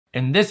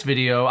In this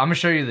video, I'm gonna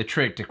show you the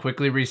trick to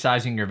quickly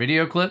resizing your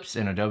video clips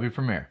in Adobe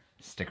Premiere.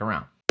 Stick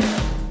around.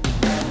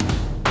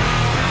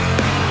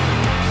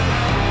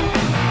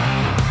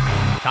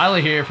 Tyler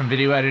here from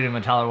Video Editing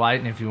with Tyler White,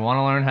 and if you want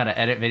to learn how to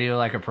edit video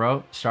like a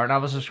pro, start now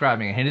by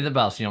subscribing and hitting the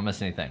bell so you don't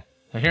miss anything.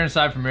 So here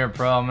inside Premiere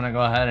Pro, I'm gonna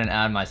go ahead and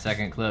add my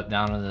second clip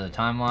down into the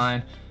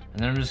timeline,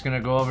 and then I'm just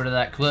gonna go over to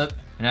that clip,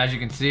 and as you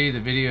can see,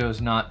 the video is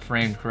not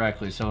framed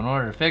correctly. So in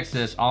order to fix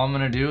this, all I'm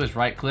gonna do is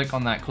right click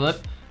on that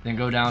clip, then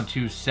go down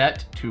to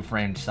set to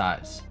frame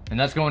size. And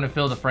that's going to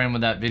fill the frame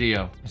with that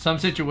video. In some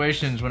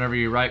situations, whenever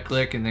you right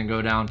click and then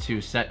go down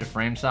to set to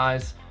frame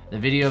size, the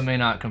video may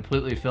not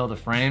completely fill the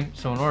frame.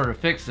 So in order to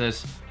fix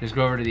this, just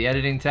go over to the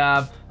editing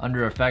tab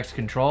under effects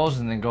controls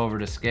and then go over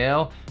to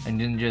scale and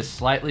then just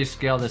slightly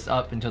scale this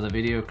up until the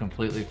video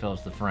completely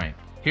fills the frame.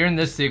 Here in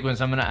this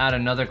sequence, I'm gonna add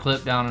another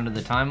clip down into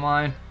the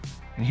timeline.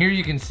 And here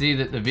you can see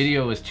that the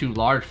video is too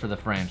large for the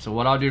frame. So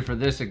what I'll do for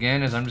this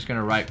again is I'm just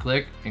gonna right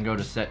click and go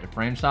to set to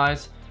frame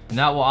size. And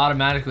that will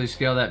automatically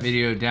scale that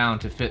video down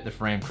to fit the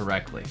frame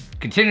correctly.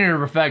 Continue to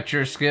perfect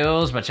your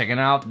skills by checking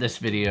out this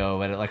video,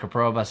 Edit Like a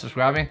Pro, by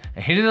subscribing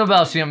and hitting the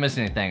bell so you don't miss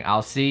anything.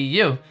 I'll see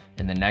you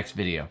in the next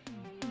video.